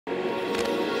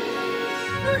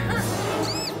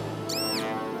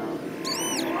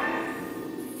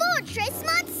Fortress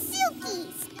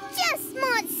Motsukis! Just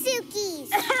Motsukis!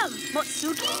 Ahem!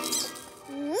 Motsuki?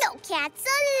 No cats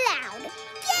allowed!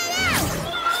 Get out!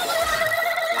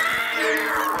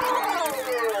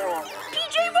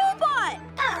 PJ Robot!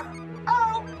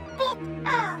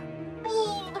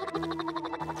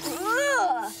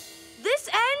 Ugh. This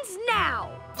ends now.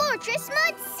 Fortress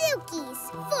Motsukis!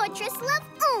 Fortress love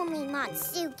only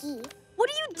Motsuki. What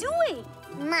are you doing?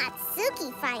 Motsuki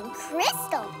find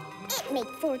crystal. It make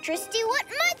Fortress do what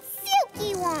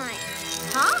Motsuki want.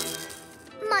 Huh?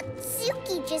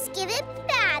 Motsuki just give it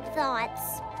bad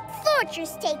thoughts.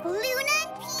 Fortress take Luna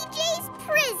and PJ's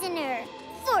prisoner.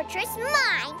 Fortress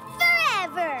mine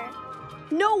forever.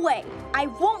 No way. I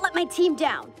won't let my team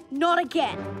down. Not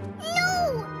again.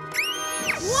 No!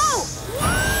 Whoa!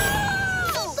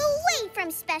 Whoa! Keep away from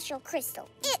Special Crystal.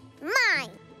 It mine.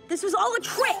 This was all a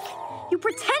trick. You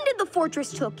pretended the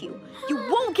fortress took you. You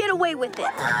won't get away with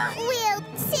it. Will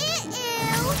too.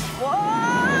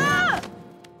 Whoa!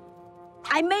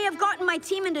 I may have gotten my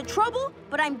team into trouble,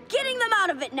 but I'm getting them out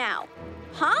of it now.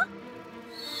 Huh?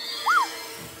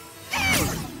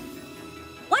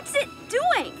 What's it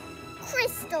doing?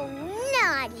 Crystal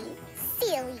naughty.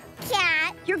 Silly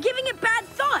cat. You're giving it bad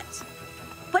thoughts.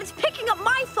 But it's picking up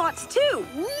my thoughts, too.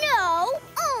 No,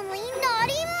 only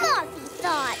naughty mothy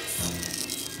thoughts.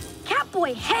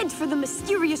 Catboy heads for the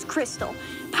mysterious crystal,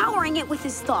 powering it with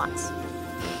his thoughts.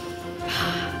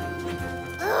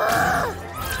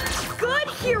 Good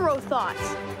hero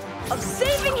thoughts of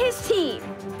saving his team.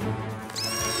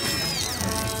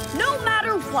 No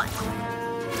matter what.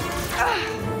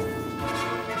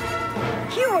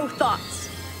 Hero thoughts.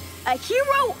 A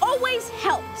hero always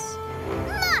helps.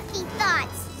 Mothy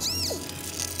thoughts.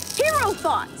 Hero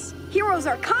thoughts. Heroes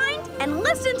are kind and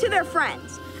listen to their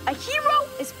friends. A hero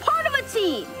is part of a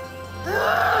team.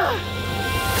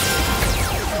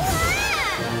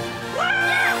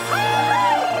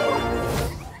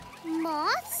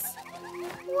 Moths?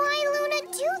 Why Luna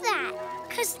do that?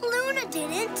 'Cause Luna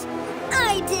didn't.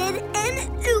 I did, and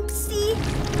oopsie.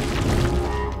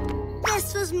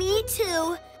 This was me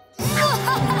too. Luna?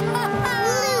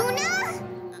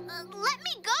 Let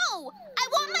me go! I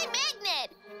want my magnet!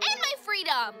 And my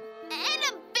freedom! And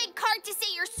a big card to say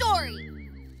you're sorry!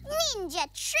 Ninja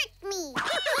tricked me!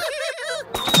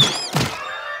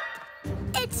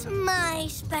 It's my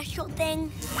special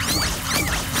thing.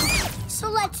 So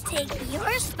let's take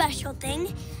your special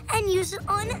thing and use it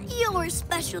on your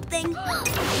special thing.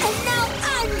 And now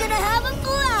I'm gonna have a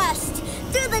blast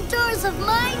through the doors of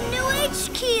my new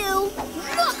HQ.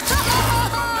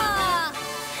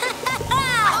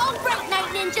 All right, Night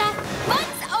Ninja!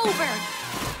 Fun's over!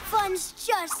 Fun's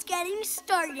just getting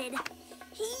started.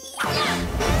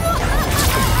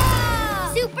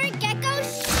 Super Gekko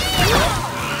Shield!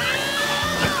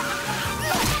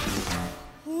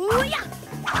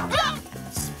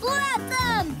 Splat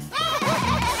them!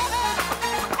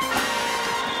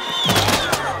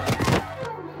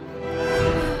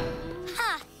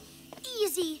 Ha!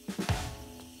 Easy.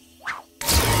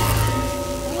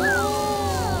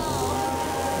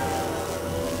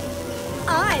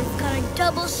 I've got a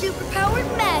double superpowered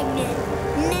magnet.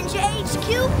 Ninja HQ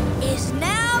is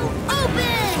now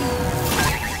open!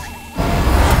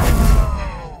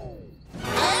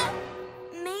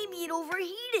 Maybe it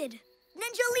overheated.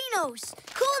 Ninjalinos,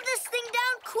 cool this thing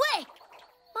down quick!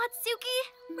 Motsuki,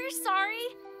 we're sorry.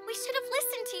 We should have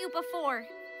listened to you before.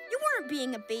 You weren't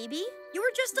being a baby. You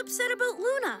were just upset about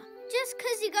Luna. Just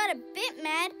 'cause you got a bit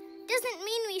mad doesn't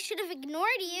mean we should have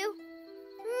ignored you.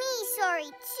 Me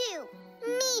sorry too.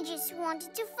 Me just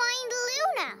wanted to find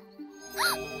Luna.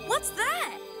 What's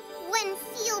that? When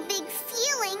feel big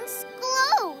feelings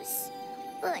glows.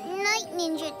 But Night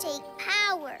Ninja take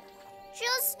power.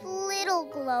 Just little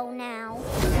glow now.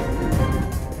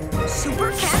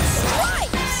 Super Cat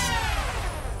Stripes!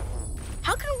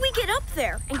 How can we get up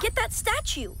there and get that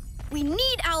statue? We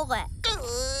need Owlette.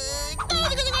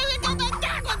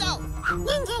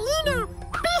 Ninjalino,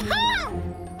 behold!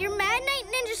 Your Mad Night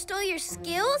Ninja stole your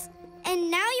skills?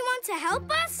 And now you want to help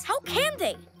us? How can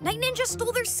they? Night Ninja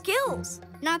stole their skills.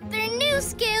 Not their new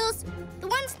skills. The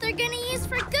ones they're gonna use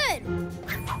for good.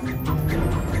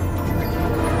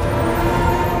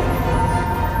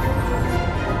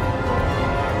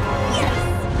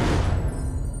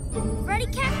 Ready,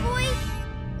 Catboy?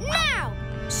 Now!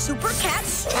 Super Cat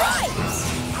Stripes!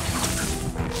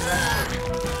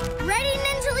 Ready,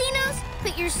 Ninjalinos?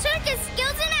 Put your circus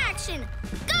skills in action!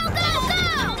 Go, go, go!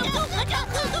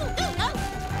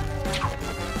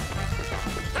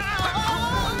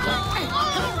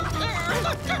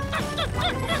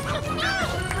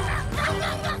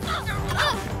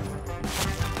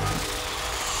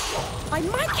 By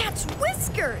my cat's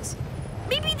whiskers!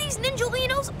 Maybe these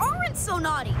Ninjalinos aren't so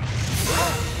naughty.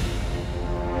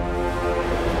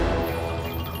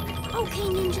 Okay,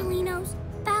 Ninjalinos,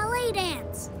 ballet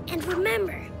dance. And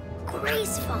remember,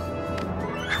 graceful.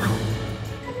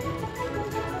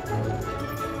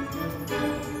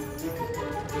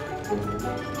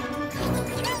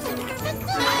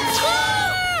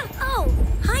 Oh,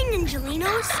 hi,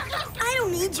 Ninjalinos. I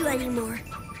don't need you anymore.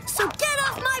 So get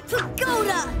off my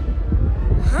pagoda!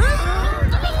 Huh?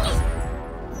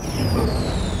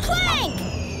 Plank!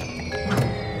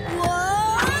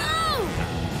 Whoa!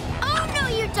 Oh, no,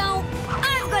 you don't.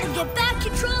 I've got to get back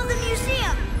control of the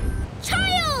museum.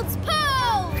 Child's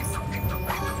pose!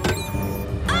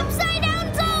 Upside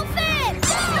down dolphin!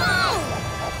 No!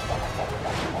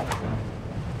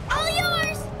 All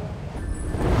yours!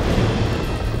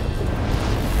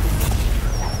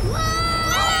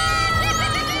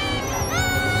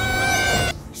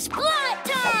 Splat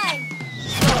time!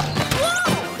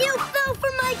 Whoa! You fell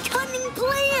for my cunning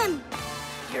plan!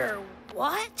 Your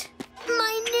what?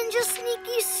 My Ninja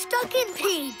Sneaky Stuck-in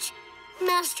page.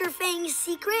 Master Fang's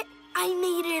secret, I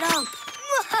made it up.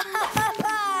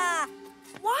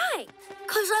 Why?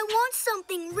 'Cause I want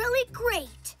something really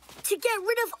great. To get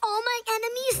rid of all my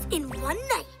enemies in one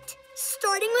night.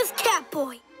 Starting with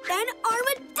Catboy, then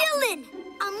Armadillon.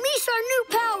 Unleash our new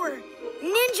power.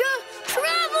 Ninja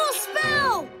Travel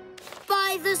Spell!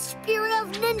 By the spirit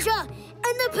of Ninja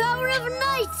and the power of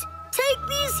night, take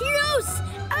these heroes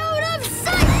out of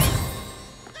sight!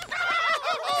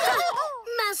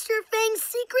 Master Fang's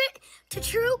secret to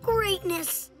true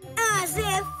greatness. As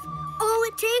if all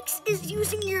it takes is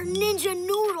using your ninja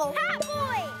noodle.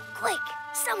 Catboy! Quick,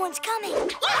 someone's coming.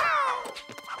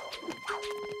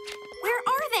 Where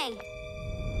are they?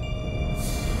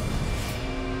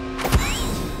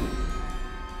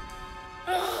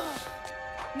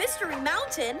 Mystery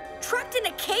Mountain? Trapped in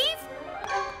a cave?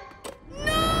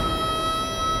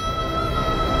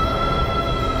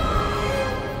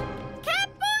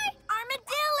 Catboy!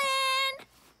 Armadillon!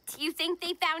 Do you think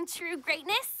they found true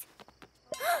greatness?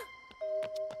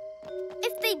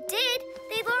 If they did,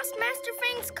 they lost Master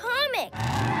Fang's comic.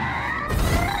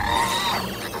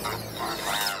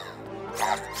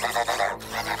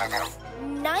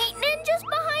 Night ninjas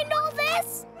behind all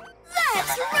this?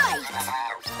 That's right!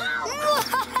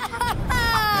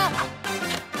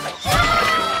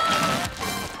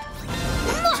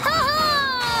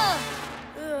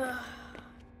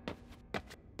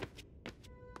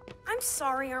 I'm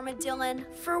sorry, Armadillon.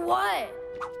 For what?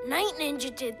 Night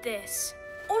Ninja did this.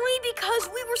 Only because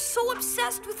we were so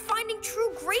obsessed with finding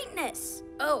true greatness.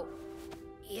 Oh,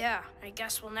 yeah, I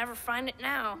guess we'll never find it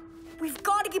now. We've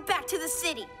got to get back to the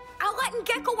city. Owlette and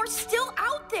Gekko are still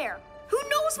out there. Who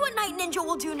knows what Night Ninja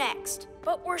will do next?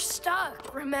 But we're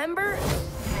stuck, remember?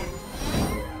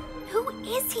 Who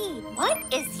is he? What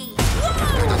is he?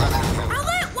 Whoa!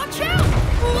 Owlette, watch out!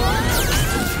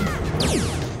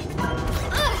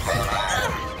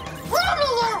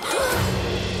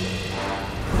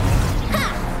 Ha!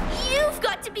 You've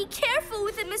got to be careful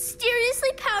with a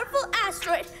mysteriously powerful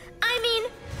asteroid. I mean,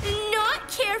 not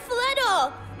careful at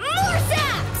all. More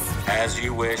zaps! As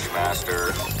you wish,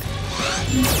 Master.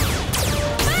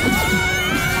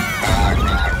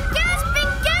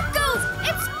 Gasping geckos!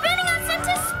 It's spinning us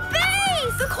into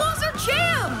space! The claws are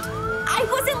jammed! I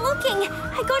wasn't looking.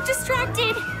 I got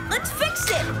distracted. Let's fix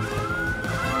it!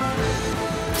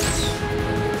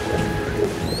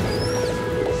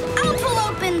 I'll pull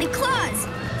open the claws.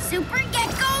 Super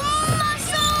Gecko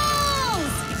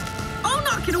muscles! I'll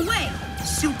knock it away.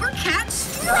 Super Cat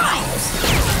Stripes!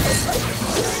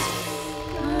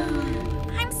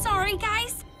 I'm sorry,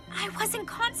 guys. I wasn't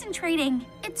concentrating.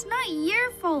 It's not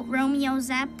your fault Romeo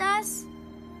zapped us.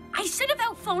 I should have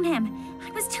outphoned him.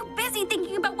 I was too busy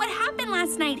thinking about what happened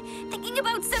last night. Thinking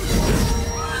about some...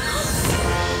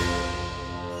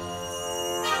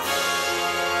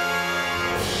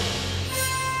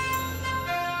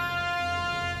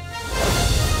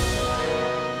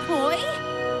 Boy?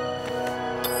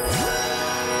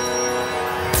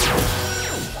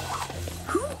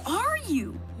 Who are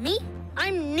you? Me?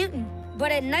 I'm Newton.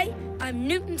 But at night, I'm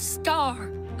Newton Star.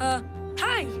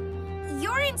 Hi.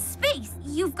 You're in space.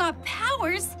 You've got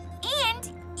powers.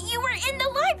 And you were in the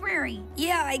library.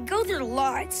 Yeah, I go there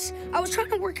lots. I was trying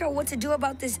to work out what to do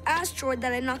about this asteroid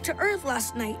that I knocked to Earth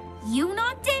last night. You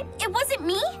knocked it? It wasn't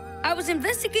me? I was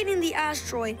investigating the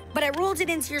asteroid, but I rolled it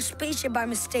into your spaceship by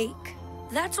mistake.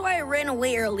 That's why I ran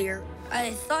away earlier.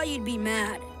 I thought you'd be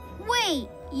mad. Wait,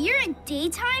 you're a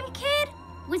daytime kid?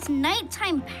 With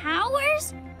nighttime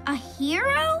powers? A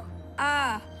hero?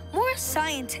 Ah, more a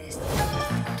scientist.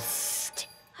 Psst.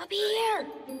 Up be here.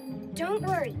 Don't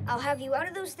worry, I'll have you out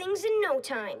of those things in no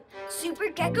time. Super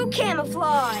Gekko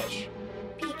camouflage.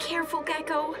 Be careful,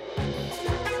 Gekko.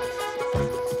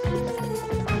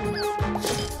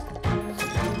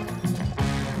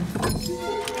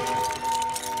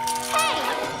 Hey!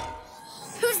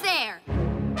 Who's there?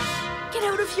 Get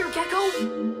out of here,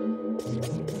 Gekko.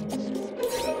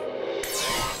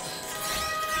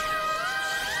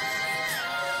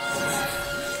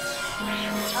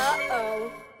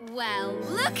 Uh-oh. Well,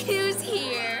 look who's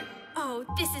here. Oh,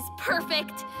 this is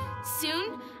perfect.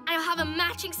 Soon, I'll have a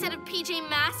matching set of PJ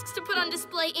masks to put on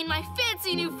display in my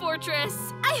fancy new fortress.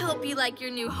 I hope you like your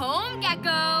new home,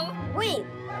 Gekko. Wait,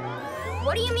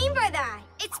 what do you mean by that?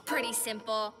 It's pretty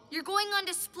simple. You're going on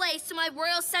display so my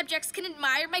royal subjects can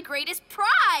admire my greatest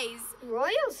prize.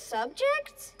 Royal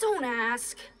subjects? Don't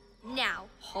ask. Now,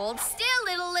 hold still,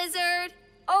 little lizard.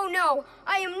 Oh no,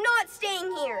 I am not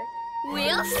staying here.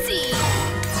 We'll see.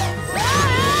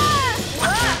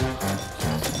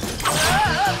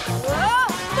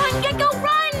 Run, Gekko,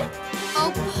 run!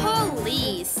 Oh,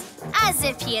 police. As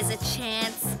if he has a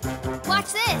chance.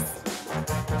 Watch this.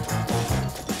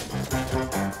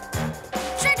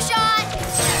 Trick shot!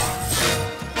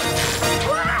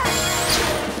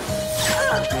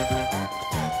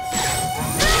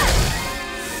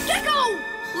 Gekko!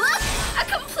 Look, a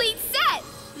complete set!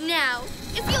 Now,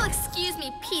 if you'll excuse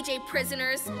me, PJ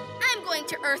prisoners, I'm going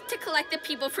to Earth to collect the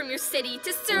people from your city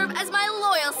to serve as my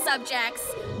loyal subjects.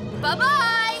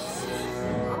 Bye-bye!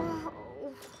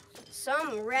 Oh,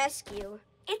 some rescue.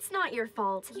 It's not your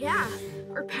fault. Yeah,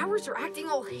 our powers are acting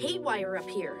all haywire up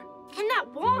here. And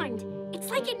that wand, it's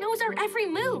like it knows our every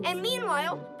move. And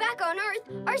meanwhile, back on Earth,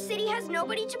 our city has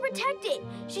nobody to protect it.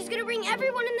 She's gonna bring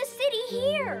everyone in the city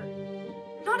here.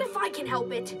 Not if I can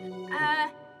help it.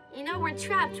 You know we're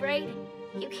trapped, right?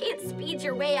 You can't speed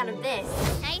your way out of this.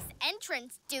 Nice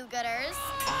entrance, do-gooders.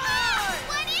 Oh,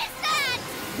 what is that?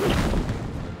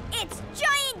 It's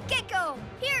Giant Gekko,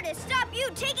 here to stop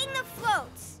you taking the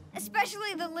floats.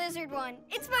 Especially the lizard one.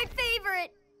 It's my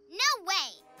favorite. No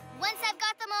way. Once I've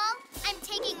got them all, I'm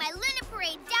taking my Luna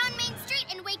Parade down Main Street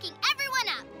and waking everyone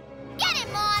up. Get it,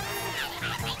 Moth!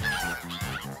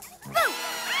 Boom!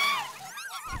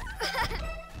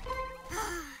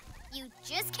 You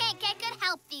just can't get good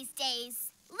help these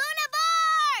days. Luna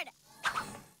board!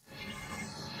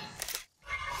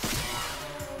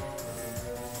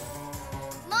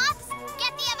 Moths,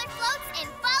 get the other floats and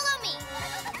follow me.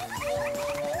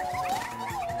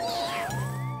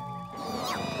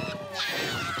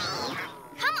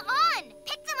 Come on,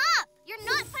 pick them up. You're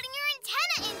not putting your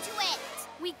antenna into it.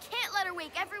 We can't let her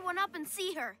wake everyone up and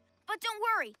see her. But don't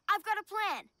worry, I've got a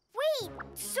plan. Wait,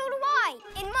 so do I.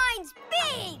 And mine's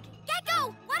big.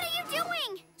 Gekko, what are you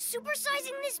doing?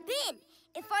 Supersizing this bin.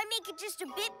 If I make it just a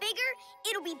bit bigger,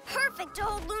 it'll be perfect to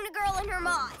hold Luna Girl and her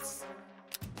moths.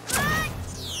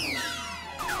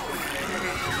 Oh,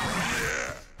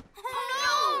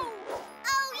 no!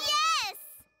 Oh, yes!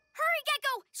 Hurry,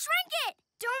 Gekko! Shrink it!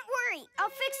 Don't worry, I'll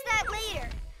fix that later.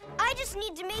 I just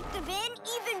need to make the bin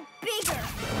even bigger.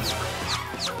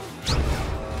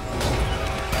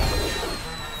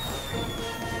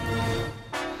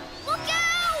 Look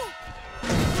out!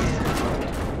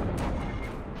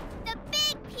 The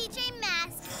big PJ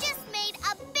Mask just made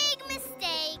a big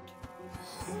mistake.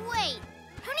 Wait,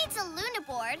 who needs a Luna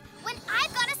board when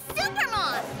I've got a Super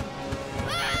Moth?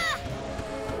 Ah!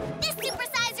 This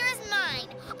supersizer is mine,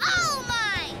 all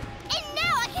mine! And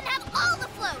now I can have all the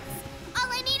floats. All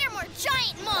I need are more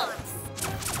giant moths.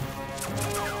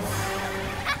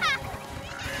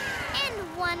 And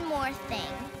one more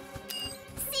thing.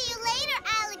 See you later,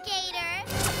 alligator.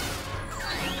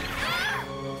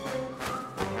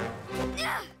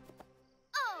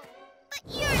 Oh, but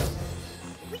you're...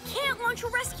 We can't launch a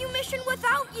rescue mission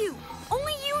without you.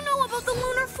 Only you know about the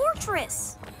Lunar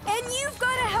Fortress. And you've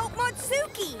got to help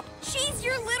Matsuki. She's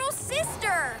your little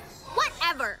sister.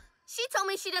 Whatever. She told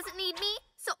me she doesn't need me,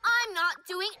 so I'm not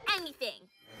doing anything.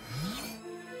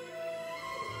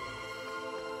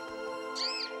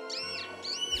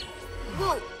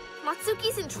 Whoa,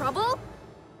 Matsuki's in trouble?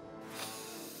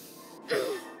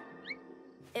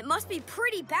 It must be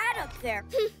pretty bad up there.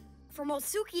 For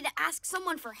Motsuki to ask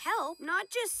someone for help. Not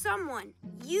just someone.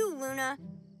 You, Luna.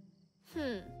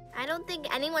 I don't think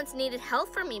anyone's needed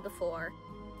help from me before.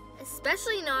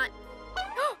 Especially not...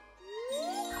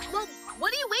 Well,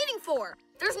 what are you waiting for?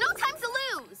 There's no time to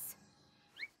lose.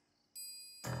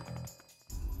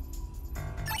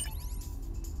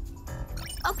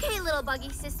 Okay, little buggy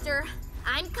sister,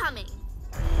 I'm coming.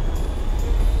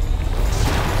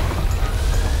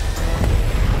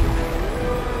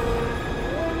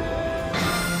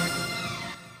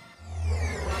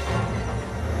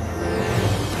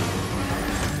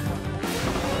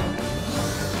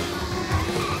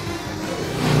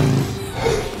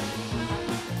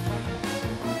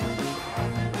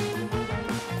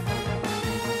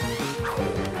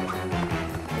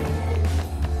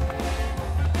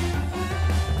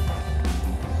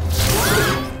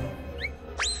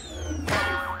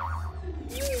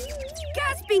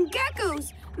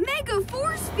 Gekko's mega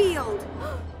force field.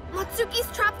 Matsuki's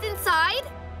trapped inside?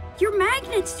 Your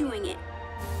magnet's doing it.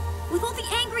 With all the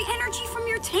angry energy from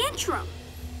your tantrum.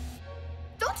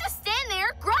 Don't just stand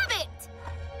there, grab it!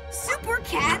 Super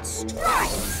Cat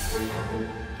strikes!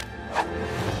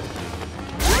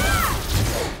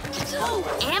 Oh,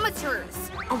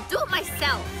 amateurs! I'll do it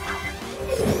myself.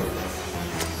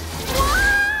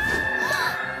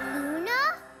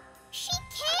 Luna? She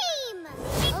came!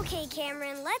 Okay,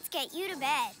 Cameron, let's get you to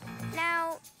bed.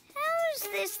 Now, how does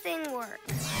this thing work?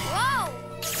 Whoa!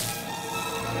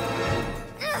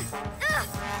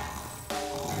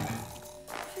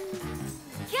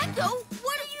 Gekko,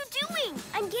 what are you doing?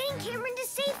 I'm getting Cameron to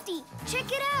safety.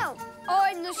 Check it out.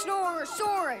 I'm the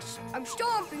Snorosaurus. I'm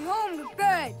stomping home to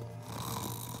bed.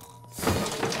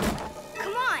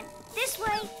 Come on, this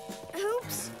way.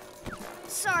 Oops.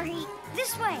 Sorry,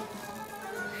 this way.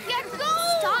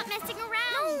 Gekko! Stop messing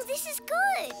around. No, this is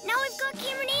good. Now I've got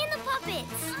Cameron and the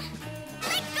puppets.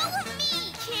 Let go of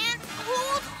me! Can't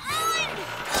hold on!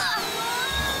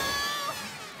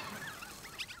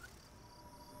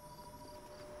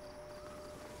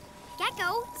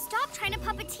 Gekko, stop trying to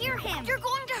puppeteer him. You're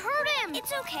going to hurt him!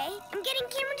 It's okay. I'm getting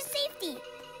Cameron to safety.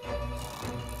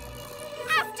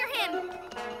 After him!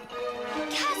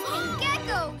 Gasping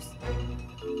geckos!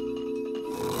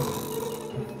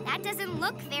 That doesn't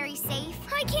look very safe.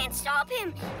 I can't stop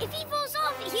him. If he falls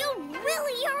off, he'll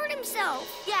really hurt himself.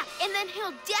 Yeah, and then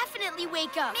he'll definitely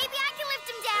wake up. Maybe I can lift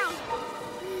him down.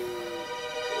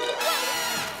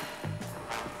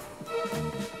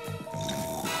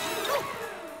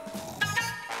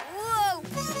 Whoa!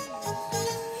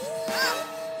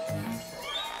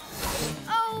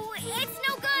 Oh, it's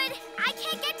no good. I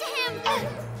can't get to him.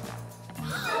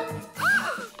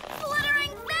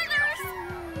 Fluttering feathers!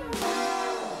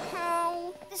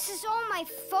 Oh, this is all my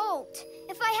fault.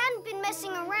 If I hadn't been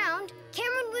messing around,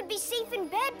 Cameron would be safe in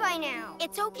bed by now.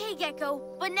 It's okay, Gekko,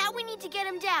 but now we need to get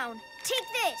him down. Take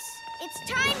this. It's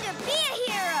time to be a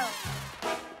hero.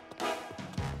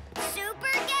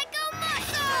 Super Gekko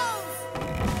muscles!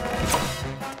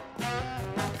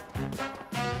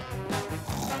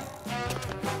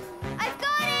 I've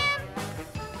got him!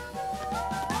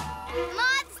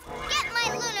 Moths, get my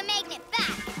Luna magnet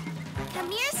back. Come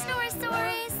here,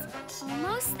 Snorosaurus.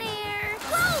 Almost there.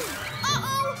 Whoa!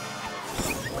 Uh-oh!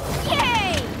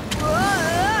 Yay!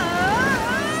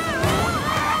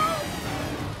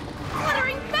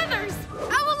 Fluttering feathers!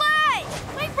 Owlette!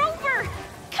 My rover!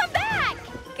 Come back!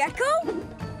 Gekko?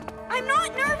 I'm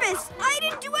not nervous. I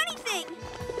didn't do anything.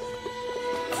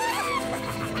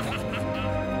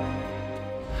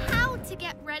 How to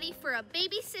get ready for a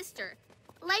baby sister.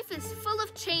 Life is full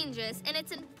of changes, and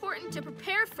it's important to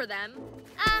prepare for them.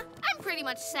 I'm pretty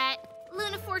much set.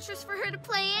 Luna Fortress for her to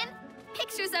play in.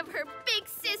 Pictures of her big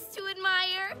sis to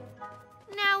admire.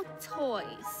 Now,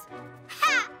 toys.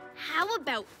 Ha! How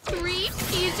about 3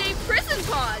 PJ prison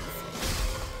pods?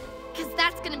 Because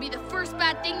that's going to be the first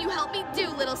bad thing you help me do,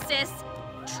 little sis.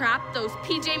 Trap those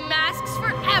PJ masks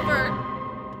forever.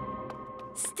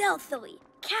 Stealthily,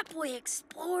 Catboy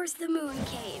explores the moon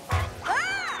cave.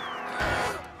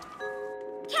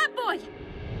 Catboy!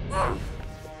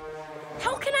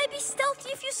 How can I be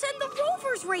stealthy if you send the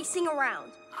rovers racing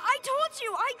around? I told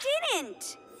you, I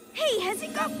didn't. Hey, has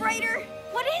it got brighter?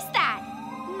 What is that?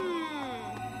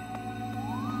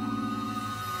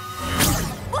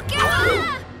 Look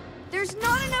out! There's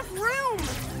not enough room.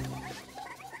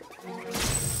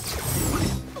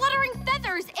 Fluttering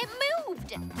feathers, it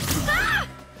moved. Ah!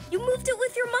 You moved it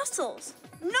with your muscles.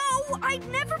 No, I'd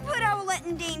never put Owlette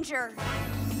in danger.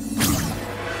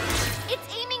 It's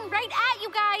aiming right at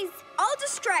you guys. I'll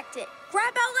distract it.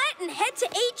 Grab Owlette and head to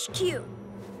HQ.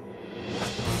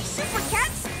 Super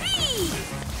Cat speed!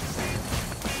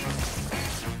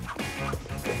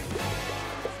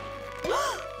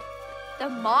 The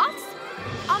moths?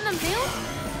 On the moon?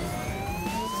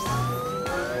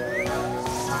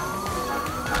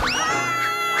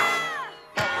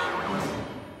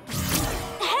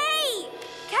 Hey!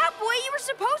 Catboy, you were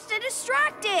supposed to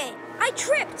distract it. I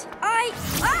tripped. I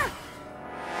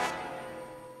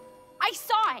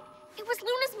saw it. It was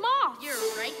Luna's moth. You're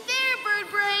right there, bird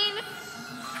brain.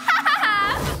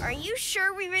 Are you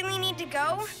sure we really need to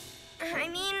go? I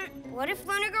mean, what if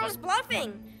Luna Girl's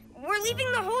bluffing? We're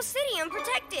leaving the whole city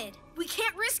unprotected. We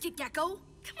can't risk it, Gekko.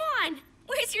 Come on.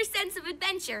 Where's your sense of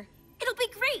adventure? It'll be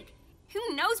great.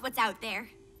 Who knows what's out there?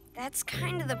 That's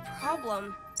kind of the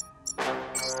problem.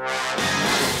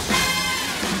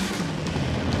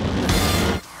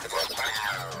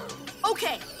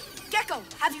 Okay, Gekko,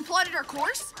 have you plotted our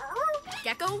course?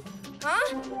 Gekko?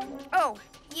 Huh? Oh,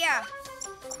 yeah.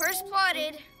 Course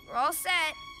plotted. We're all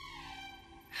set.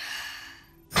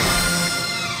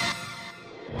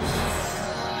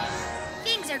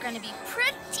 Things are gonna be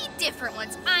pretty different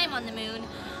once I'm on the moon.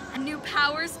 New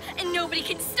powers, and nobody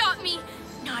can stop me.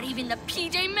 Not even the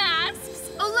PJ Masks.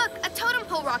 Oh, look, a totem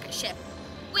pole rocket ship.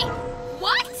 Wait,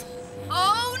 what?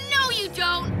 Oh, no, you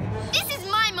don't. This is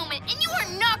my moment, and you are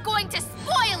not going to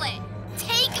spoil it.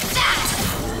 Take that!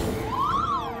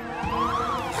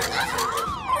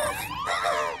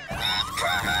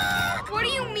 What do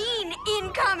you mean,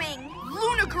 incoming?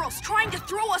 Luna Girl's trying to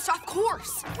throw us off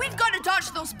course. We've got to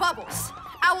dodge those bubbles.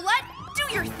 Owlette,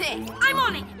 do your thing. I'm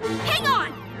on it. Hang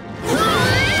on.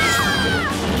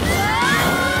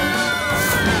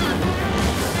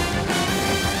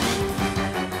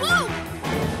 Whoa!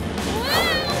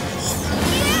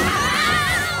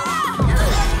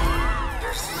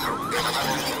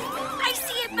 I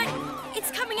see it, but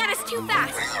it's coming at us too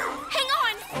fast. Hang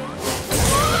on.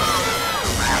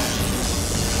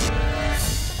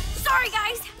 Sorry,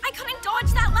 guys. I couldn't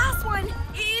dodge that last one.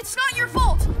 It's not your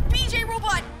fault. PJ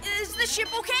Robot, is the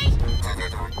ship okay?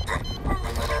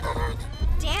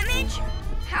 Damage?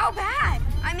 How bad?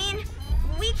 I mean,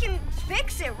 we can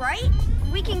fix it, right?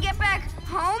 We can get back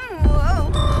home?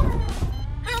 Whoa.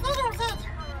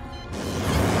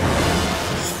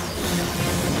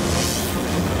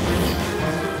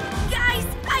 Guys,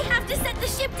 I have to set the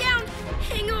ship down.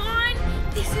 Hang on.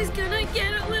 This is gonna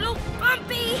get a little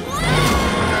bumpy.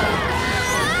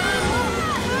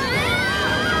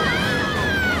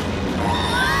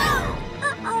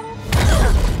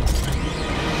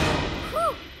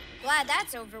 Whew. Glad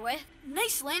that's over with.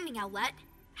 Nice landing, Owlette.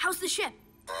 How's the ship?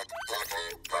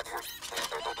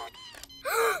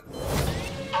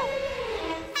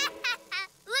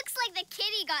 Looks like the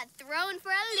kitty got thrown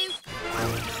for a loop.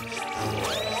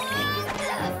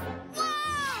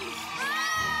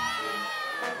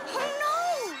 Oh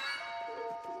no!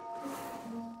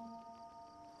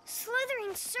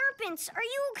 Slithering serpents, are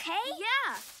you okay?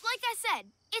 Yeah, like I said,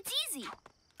 it's easy.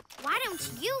 Why don't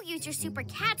you use your super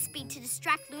cat speed to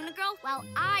distract Luna Girl while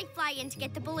I fly in to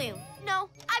get the balloon? No,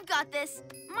 I've got this.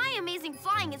 My amazing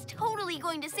flying is totally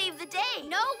going to save the day.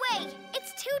 No way!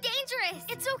 It's too dangerous!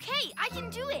 It's okay, I can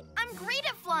do it. I'm great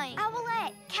at flying.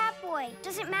 Owlette, Catboy,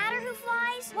 does it matter who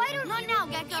flies? Why don't Not you... now,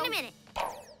 Gekko. In a minute.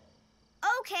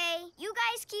 Okay, you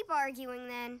guys keep arguing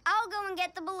then. I'll go and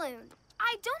get the balloon.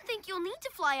 I don't think you'll need to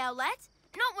fly, Owlette.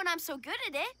 Not when I'm so good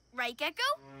at it. Right,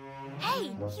 Gekko?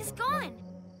 Hey, he's gone.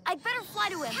 I'd better fly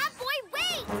to him. Catboy,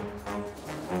 wait!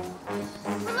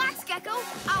 Relax, Gekko.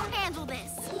 I'll handle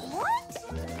this. What?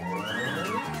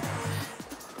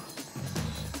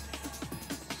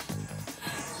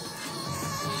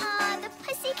 The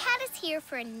pussycat is here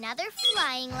for another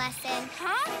flying lesson.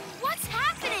 Huh? What's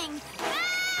happening?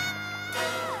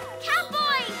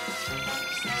 Catboy!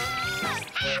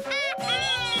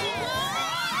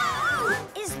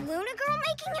 Is Luna Girl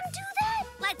making him do that?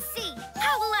 Let's see.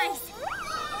 Owlette!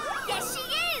 Yes, she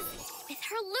is! With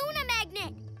her Luna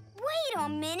magnet. Wait a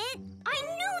minute. I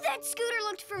knew that scooter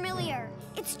looked familiar.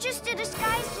 It's just a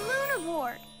disguised Luna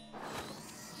board.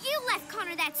 You left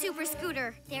Connor that super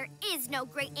scooter. There is no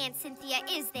great Aunt Cynthia,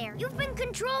 is there? You've been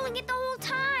controlling it the whole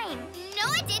time. No,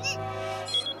 I didn't.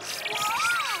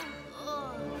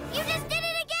 You just did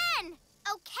it again.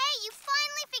 Okay, you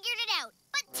finally figured it out.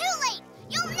 But too late.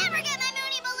 You'll never get my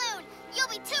Moony balloon. You'll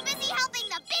be too busy helping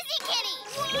the busy kitty.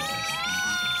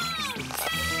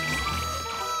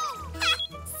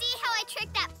 See how I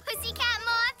tricked that pussycat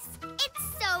moths? It's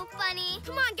so funny.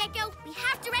 Come on, Gekko. We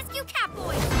have to rescue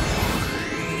Catboy.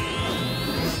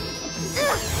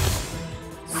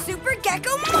 Super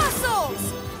Gekko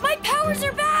muscles! My powers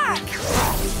are back!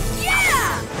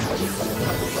 Yeah!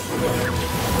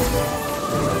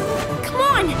 Come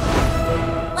on.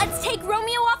 Let's take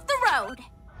Romeo off the road.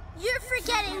 You're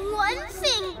forgetting one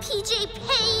thing, PJ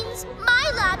Paynes.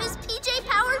 My lab is PJ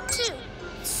powered too.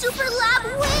 Super Lab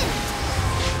Wind.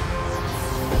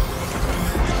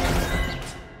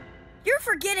 You're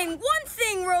forgetting one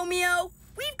thing, Romeo.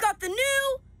 We've got the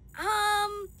new,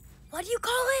 what do you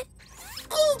call it?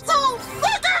 PJ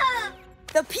Seeker!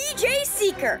 The PJ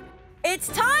Seeker. It's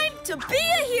time to be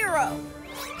a hero.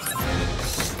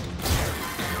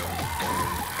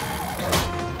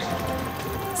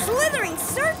 Slithering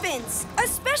serpents, a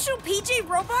special PJ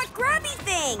robot grabby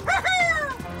thing.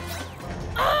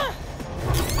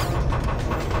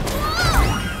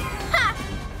 Ha!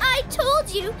 I told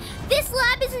you, this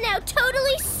lab is now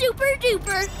totally super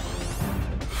duper.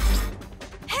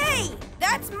 Hey,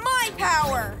 that's my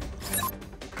power.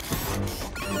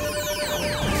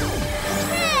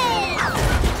 Hey!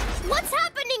 What's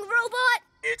happening, robot?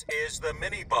 It is the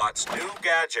Minibot's new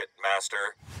gadget,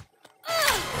 Master.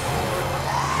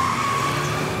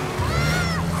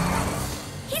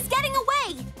 He's getting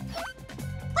away!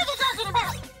 What are you talking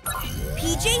about?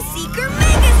 PJ Seeker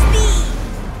Mega Speed!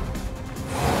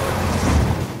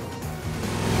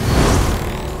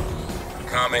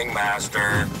 Coming,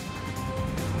 Master.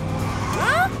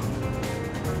 Huh?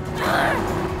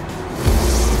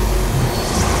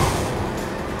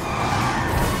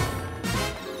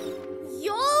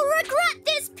 You'll regret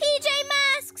this, PJ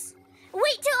Masks!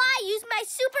 Wait till I use my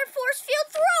super force field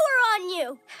thrower on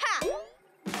you! Ha!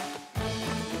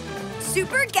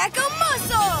 Super Gekko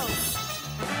Muscles!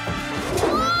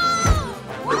 Whoa!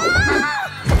 Whoa!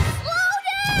 Slow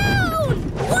down!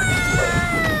 Whoa!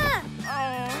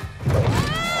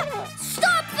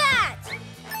 Stop that!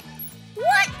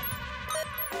 What?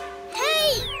 Hey,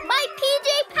 my PJ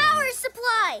power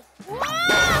supply! Whoa!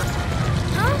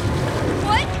 Huh?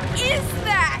 What is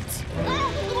that?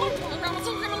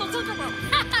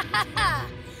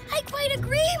 I quite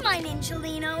agree, my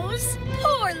Ninjalinos.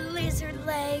 Poor lizard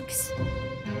legs.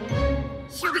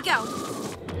 Here we go.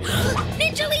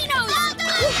 Ninjalinos!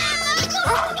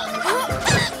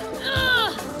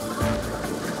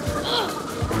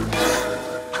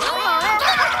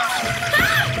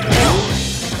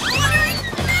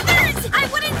 I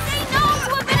wouldn't say no to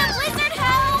a bit of lizard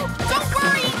help! Don't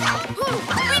worry!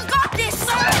 We've got this!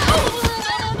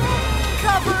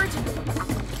 Covered!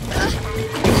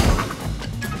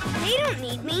 They don't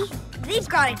need me. They've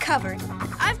got it covered.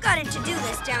 I've got a to-do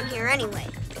list down here anyway.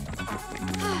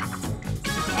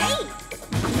 Hey!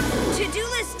 To-do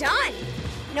list done.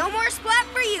 No more splat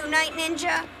for you, Night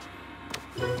Ninja.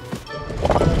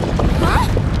 Huh?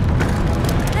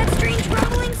 That strange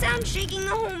rumbling sound shaking the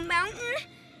whole mountain?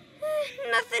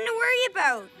 Nothing to worry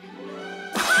about.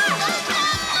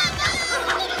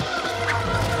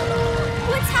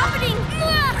 What's happening?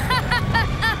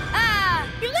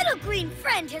 Your little green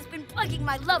friend has been plugging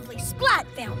my lovely splat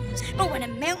fountains. But when a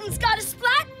mountain's got a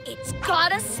splat, it's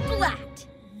got a splat.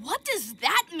 What does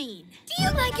that mean? Do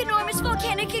you like enormous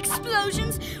volcanic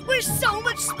explosions where so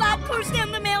much splat pours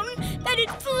down the mountain that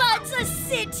it floods a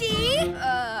city?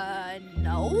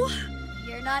 No.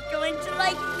 You're not going to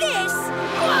like this.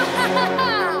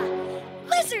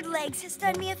 Lizard Legs has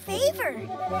done me a favor.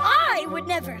 I would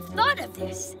never have thought of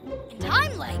this. And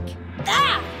I'm like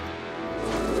that.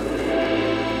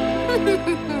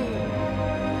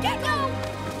 Gekko!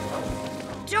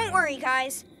 Don't worry,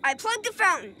 guys. I plugged the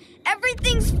fountain.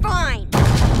 Everything's fine.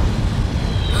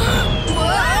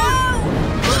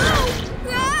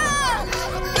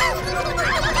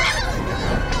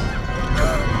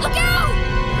 Look out!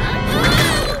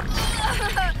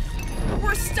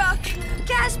 We're stuck.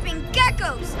 Gasping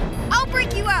geckos! I'll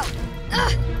break you out.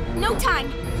 No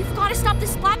time. You've got to stop the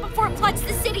splat before it floods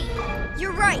the city.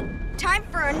 You're right. Time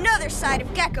for another side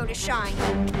of Gekko to shine.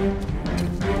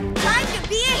 Time to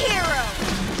be a hero.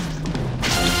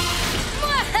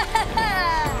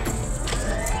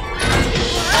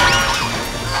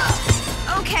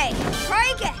 Okay, try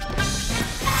again.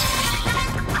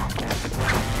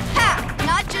 Ha!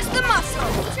 Not just the muscle.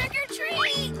 Trick or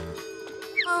treat!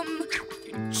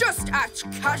 Just act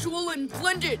casual and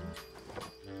blended.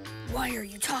 Why are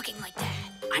you talking like that?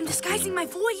 I'm disguising my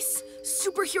voice.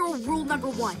 Superhero rule number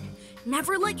 1.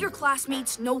 Never let your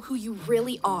classmates know who you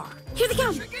really are. Here they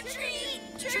come. Trick or treat!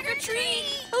 Trick or treat!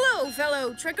 Hello,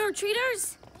 fellow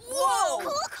trick-or-treaters. Whoa!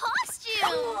 Cool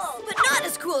costume! But not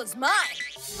as cool as mine.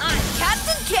 I'm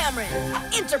Captain Cameron,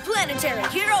 interplanetary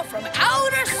hero from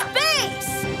outer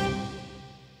space.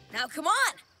 Now come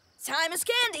on, time is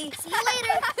candy. See you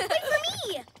later. Wait for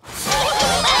me.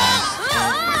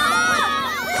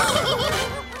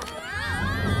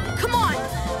 Come on.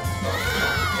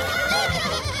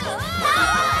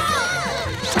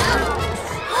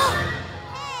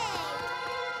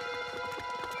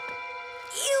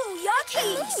 Ew, yucky,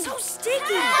 so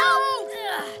sticky.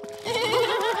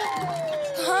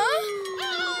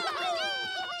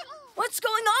 What's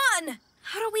going on?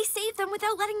 How do we save them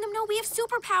without letting them know we have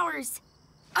superpowers?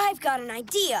 I've got an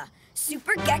idea.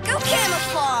 Super Gekko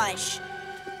camouflage.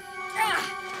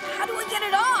 How do I get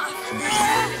it off?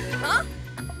 Huh?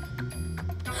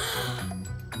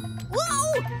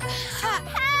 Whoa!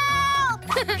 Help!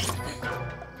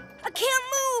 I can't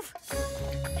move.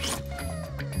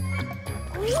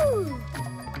 Ooh.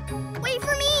 Wait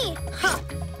for me.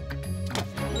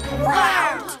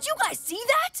 Wow! Did you guys see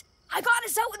that? I got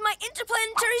us out with my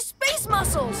interplanetary space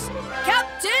muscles.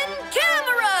 Captain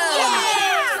Cameron!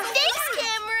 Yeah! Thanks,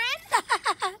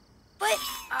 Cameron. But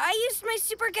I used my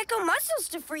Super Gekko muscles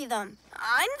to free them.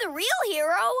 I'm the real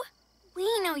hero.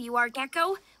 We know you are,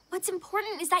 Gekko. What's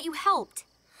important is that you helped.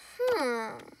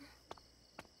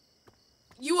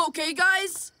 okay,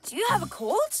 guys? Do you have a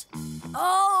cold?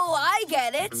 Oh, I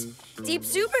get it. Deep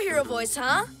superhero voice,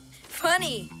 huh?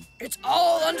 Funny. It's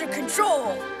all under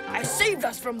control. I saved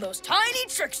us from those tiny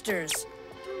tricksters.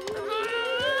 But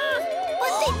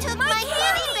they took my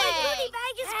candy bag.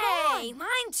 Hey,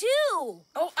 mine too.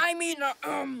 Oh, I mean,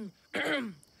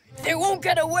 they won't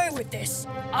get away with this.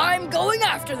 I'm going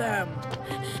after them.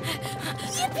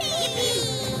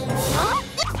 Yippee! Huh?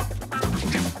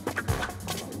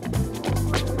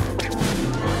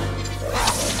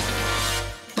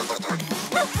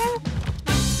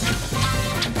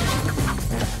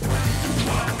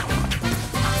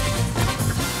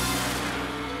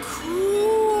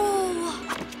 Cool.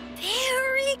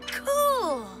 Very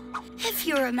cool. If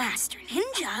you're a master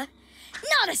ninja,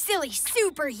 not a silly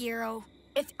superhero.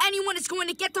 If anyone is going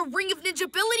to get the Ring of Ninja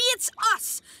Ability, it's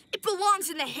us. It belongs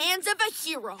in the hands of a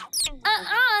hero.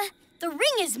 The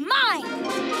ring is mine.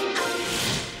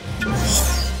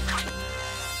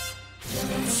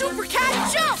 Super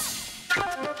Cat, jump!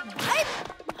 What?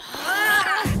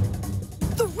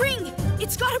 The ring!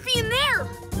 It's gotta be in there!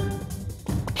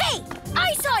 Hey,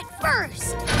 I saw it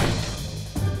first.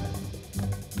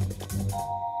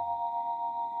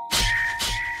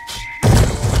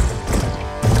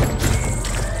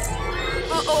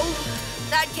 Uh-oh,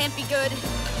 that can't be good.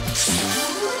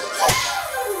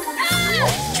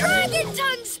 Dragon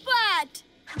tongue splat!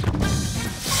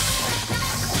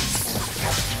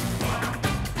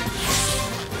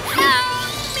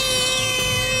 Help me!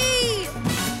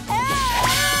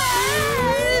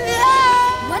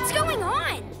 What's going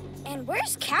on? And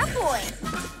where's Catboy?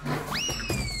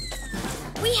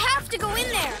 We have to go in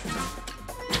there.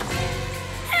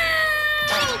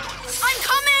 I'm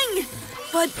coming!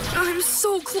 But I'm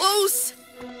so close.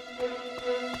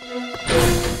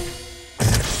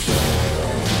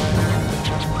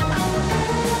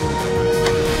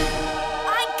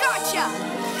 I gotcha!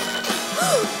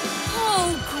 Oh,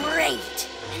 great.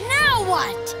 Now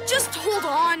what? Just hold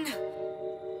on.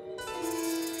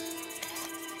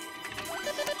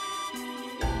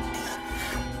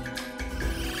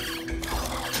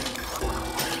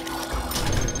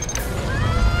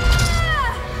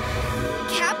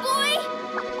 Catboy?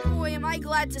 Boy, am I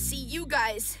glad to see you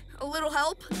guys. A little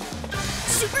help?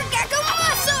 Super Gekko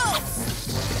muscles!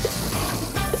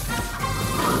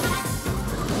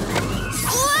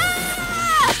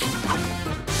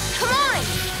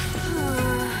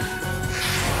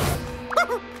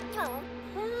 Come on!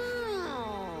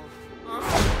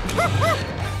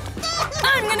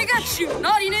 I'm gonna get you,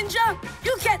 naughty ninja!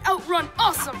 You can't outrun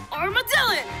awesome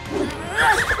Armadillo!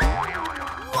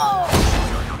 Whoa!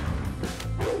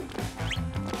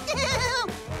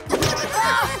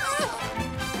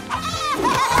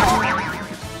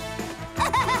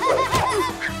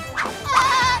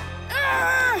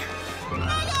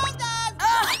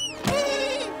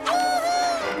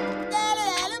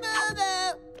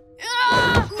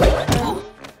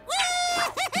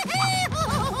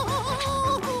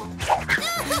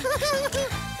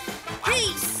 Hey,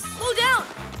 slow down!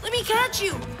 Let me catch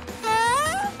you!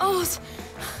 Oh,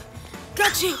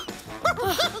 got you!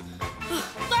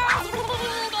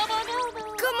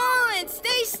 Come on,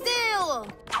 stay still!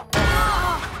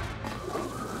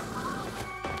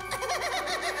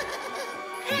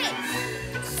 Hey,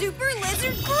 Super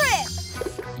Lizard Grip!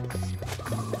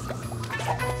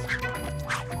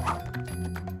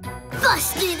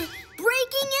 Busted!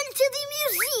 Breaking into the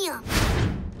museum!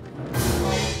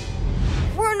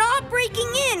 We're not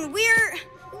breaking in, we're...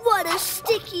 What a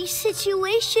sticky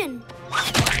situation!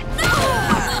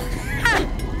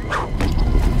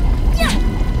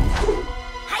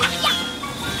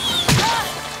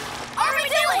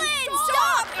 Armadillo,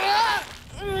 stop!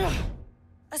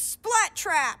 A splat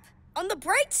trap. On the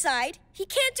bright side, he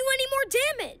can't do any more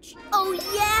damage. Oh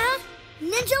yeah?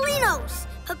 Ninjalinos,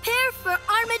 prepare for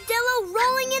armadillo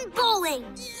rolling and bowling!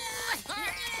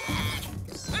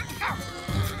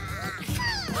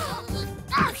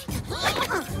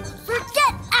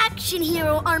 Forget action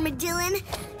hero, Armadillon.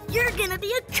 You're gonna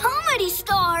be a comedy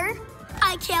star.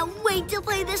 I can't wait to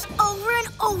play this over and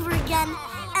over again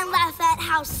and laugh at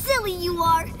how silly you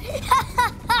are.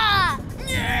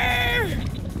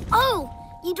 Oh,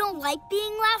 you don't like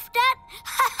being laughed at?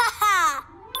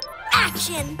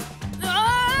 Action!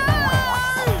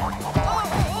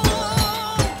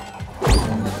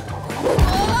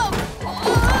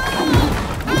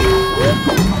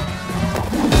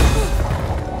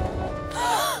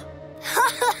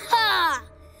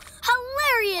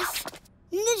 Hilarious!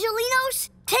 Ninjalinos,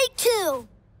 take two.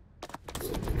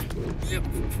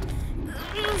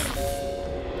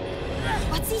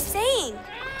 What's he saying?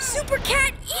 Super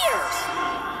Cat ears!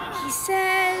 He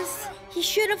says he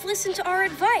should have listened to our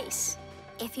advice.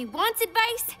 If he wants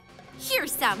advice,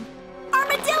 here's some.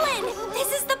 Armadillon!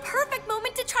 This is the perfect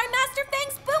moment to try Master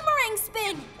Fang's boomerang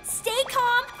spin. Stay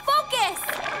calm, focus.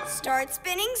 Start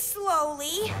spinning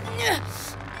slowly.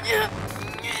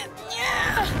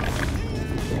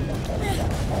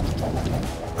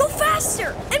 Go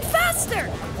faster and faster!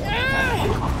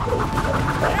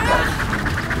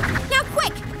 Now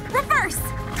quick, reverse.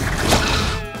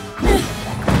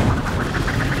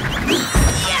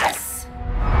 Yes!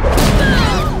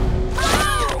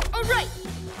 All right,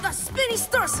 the spinny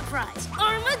star surprise,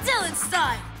 Armadillon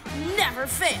style, never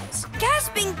fails.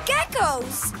 Gasping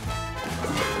geckos!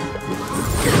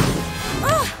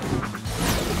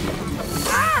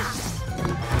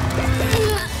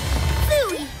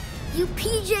 Phooey, you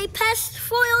PJ pest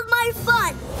foiled my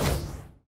fun.